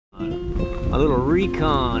A little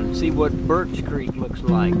recon, see what Birch Creek looks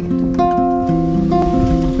like.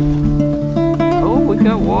 Oh, we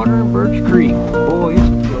got water in Birch Creek. Boy,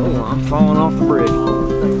 oh, I'm falling off the bridge.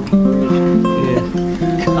 Yeah.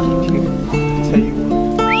 Tell you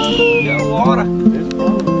what. We got water.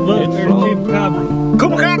 Look, there's Chupacabra.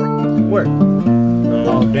 Chupacabra! Where?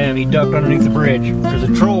 Oh, damn, he ducked underneath the bridge. There's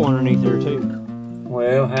a troll underneath there, too.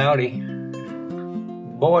 Well, howdy.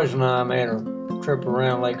 Boys and I made a trip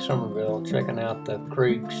around Lake Somerville, checking out the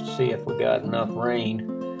creeks to see if we got enough rain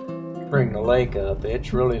to bring the lake up.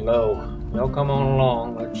 It's really low. They'll come on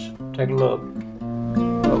along. Let's take a look.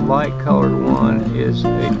 The light colored one is,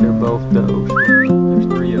 they're both does. There's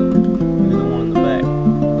three of them. And the one in the back.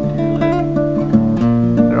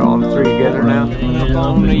 They're all three together now. Up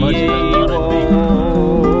on the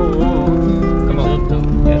come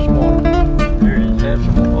on. Have some water. There it is. Have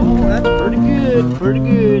some water. Oh, that's pretty good. Pretty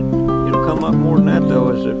good. It'll come up more than that though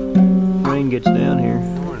as the rain gets down here.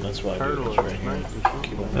 That's why turtles right here.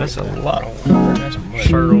 That's a lot of water. That's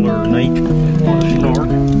turtle or snake. Snark.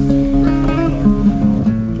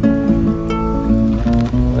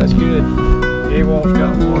 That's good. J-Wall's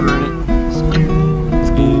got water in it. That's good. That's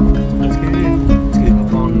good. That's good. That's good.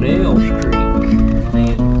 Up on Nails Creek.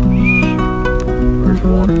 Where's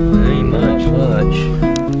water? There ain't much.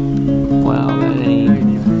 Wow,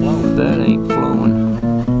 that ain't flowing.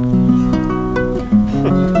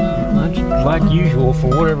 Like usual, for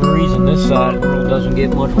whatever reason, this side of the world doesn't get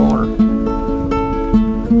much water.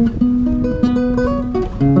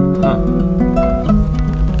 Huh.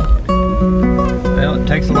 Well, it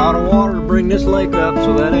takes a lot of water to bring this lake up,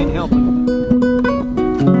 so that ain't helping.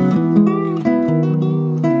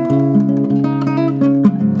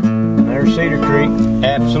 There's Cedar Creek,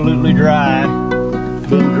 absolutely dry.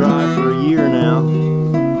 Been dry for a year now.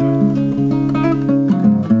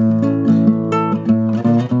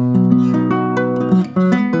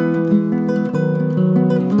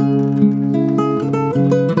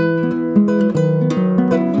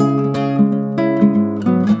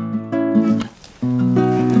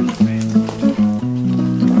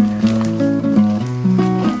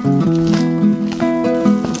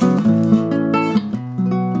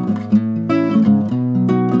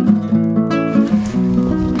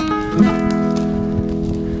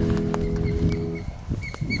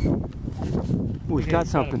 We've got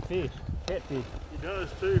something. Fish. Catfish. He does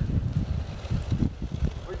too.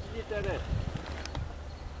 Where'd you get that at?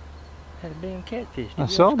 Had a damn catfish. I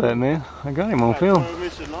saw that, man. I got him on film.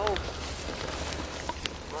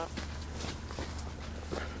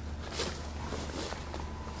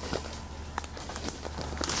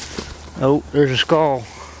 Oh, there's a skull.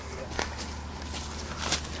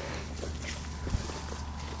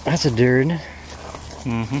 That's a deer, isn't it?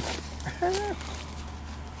 Mm-hmm.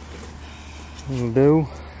 Little doe.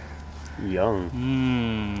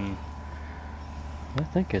 Young. I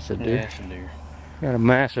think it's a deer. Yeah, it's a deer. Got a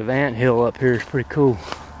massive ant hill up here. It's pretty cool.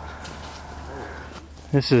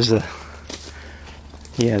 This is a...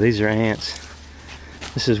 Yeah, these are ants.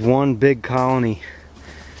 This is one big colony.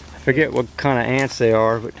 I forget what kind of ants they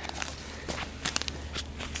are, but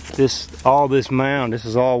all this mound, this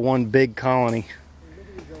is all one big colony.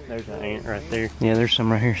 There's an ant right there. Yeah, there's some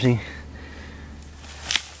right here, see?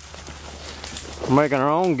 We're making our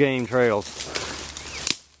own game trails.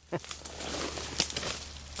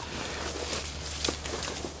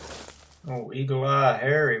 Oh, Eagle Eye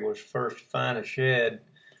Harry was first to find a shed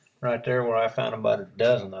right there where I found about a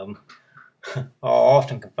dozen of them. All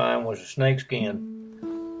Austin could find was a snake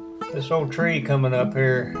skin. This old tree coming up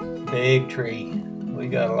here, big tree. We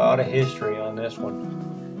got a lot of history on this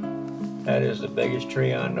one. That is the biggest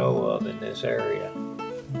tree I know of in this area.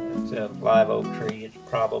 It's a live oak tree. It's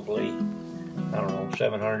probably, I don't know,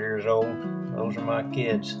 700 years old. Those are my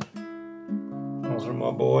kids. Those are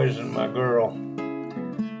my boys and my girl.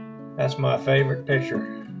 That's my favorite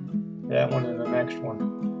picture. That one and the next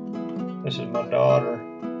one. This is my daughter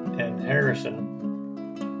and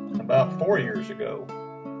Harrison about 4 years ago.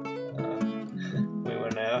 We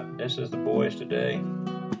went out. This is the boys today.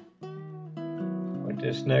 But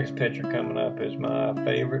this next picture coming up is my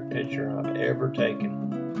favorite picture I've ever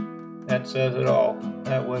taken. That says it all.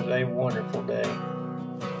 That was a wonderful day.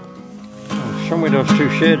 Oh, show me those two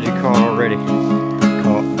sheds you caught already.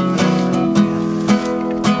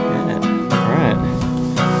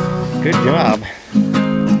 Good job.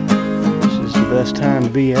 This is the best time to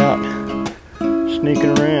be out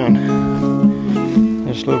sneaking around.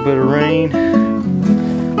 Just a little bit of rain.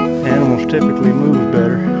 Animals typically move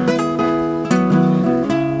better.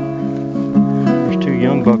 There's two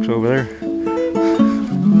young bucks over there.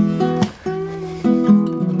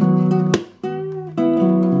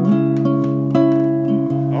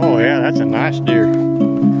 that's a nice deer.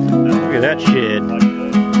 Look at that shed.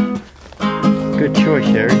 Good choice,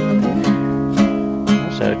 Harry.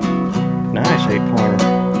 That's a nice 8-pointer.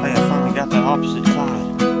 Hey, I finally got the opposite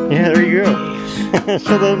side. Yeah, there you go.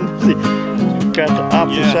 So then, got the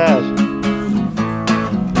opposite size.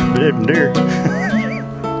 Different deer.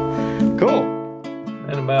 Cool.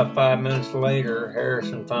 Then about 5 minutes later,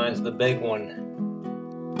 Harrison finds the big one.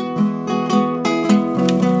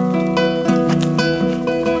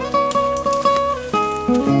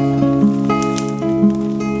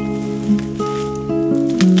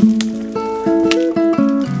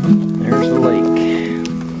 There's the lake.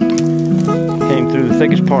 Came through the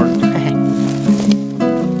thickest part.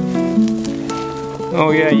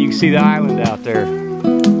 Oh yeah, you can see the island out there.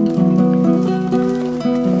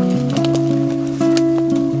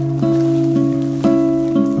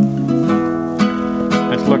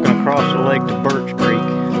 That's looking across the lake to Birch Creek.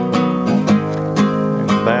 And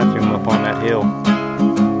the bathroom up on that hill.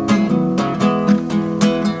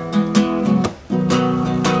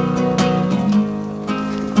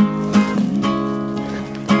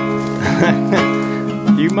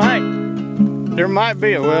 You might. There might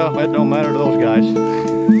be a, well, that don't matter to those guys.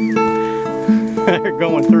 They're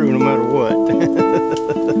going through no matter what.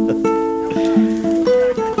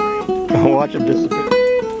 Watch them disappear.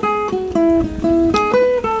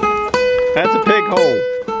 That's a pig hole.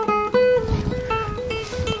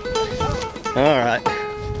 Alright.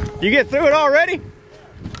 You get through it already?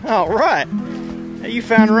 Alright. You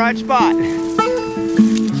found the right spot.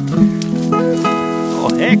 Oh,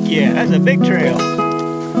 heck yeah, that's a big trail.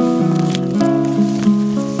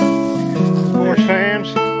 Horse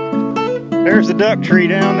fans, there's the duck tree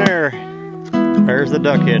down there. There's the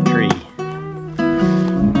duckhead tree.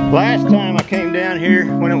 Last time I came down here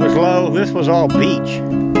when it was low, this was all beach.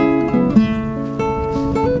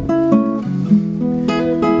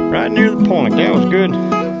 Right near the point. That was good.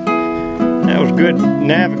 That was good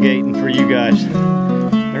navigating for you guys.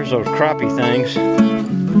 There's those crappie things.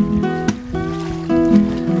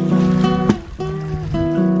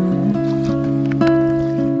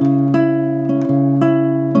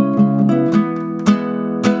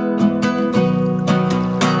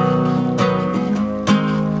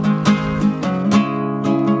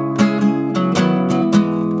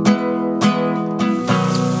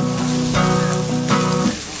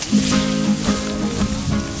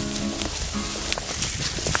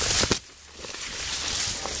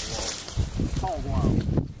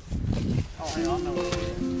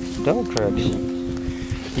 Dog trucks.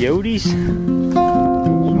 Yoties. Some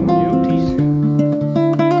yoties.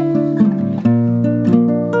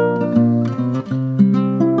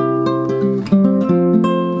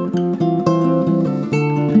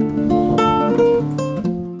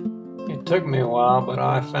 It took me a while, but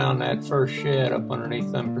I found that first shed up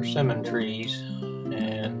underneath them persimmon trees.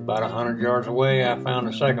 And about 100 yards away, I found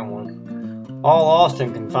a second one. All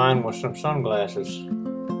Austin can find was some sunglasses.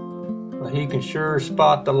 But he can sure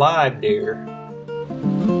spot the live deer.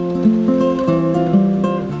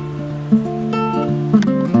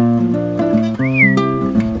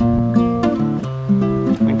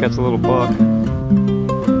 I think that's a little buck.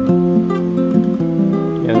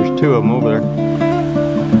 Yeah, there's two of them over there.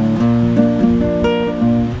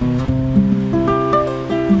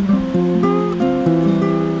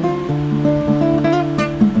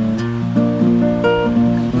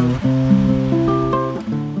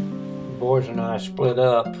 And I split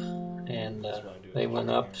up, and they went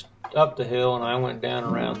up the hill, and I went down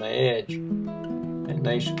around the edge, and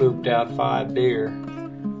they spooked out 5 deer.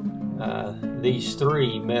 These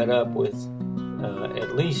 3 met up with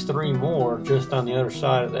at least 3 more just on the other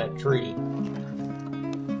side of that tree.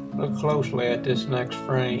 Look closely at this next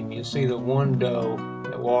frame. You see the one doe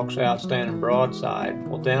that walks out standing broadside.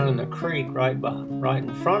 Well, down in the creek right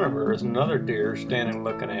in front of her is another deer standing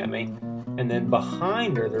looking at me. And then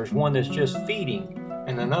behind her, there's one that's just feeding,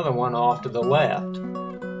 and another one off to the left.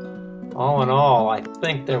 All in all, I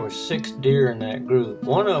think there was 6 deer in that group.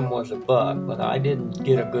 One of them was a buck, but I didn't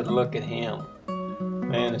get a good look at him.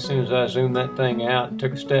 Man, as soon as I zoomed that thing out and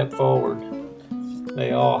took a step forward,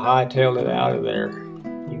 they all hightailed it out of there.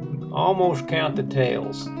 You can almost count the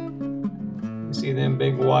tails. You see them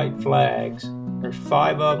big white flags. There's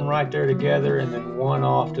 5 of them right there together, and then one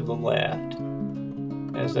off to the left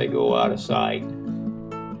as they go out of sight.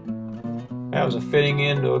 That was a fitting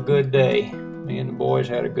end to a good day. Me and the boys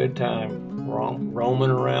had a good time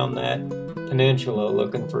roaming around that peninsula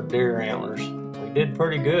looking for deer antlers. We did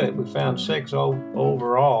pretty good. We found 6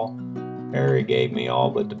 overall. Harry gave me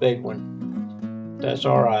all but the big one. That's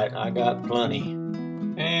alright, I got plenty.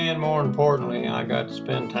 And more importantly, I got to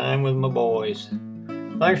spend time with my boys.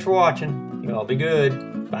 Thanks for watching. You all be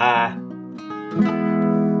good. Bye.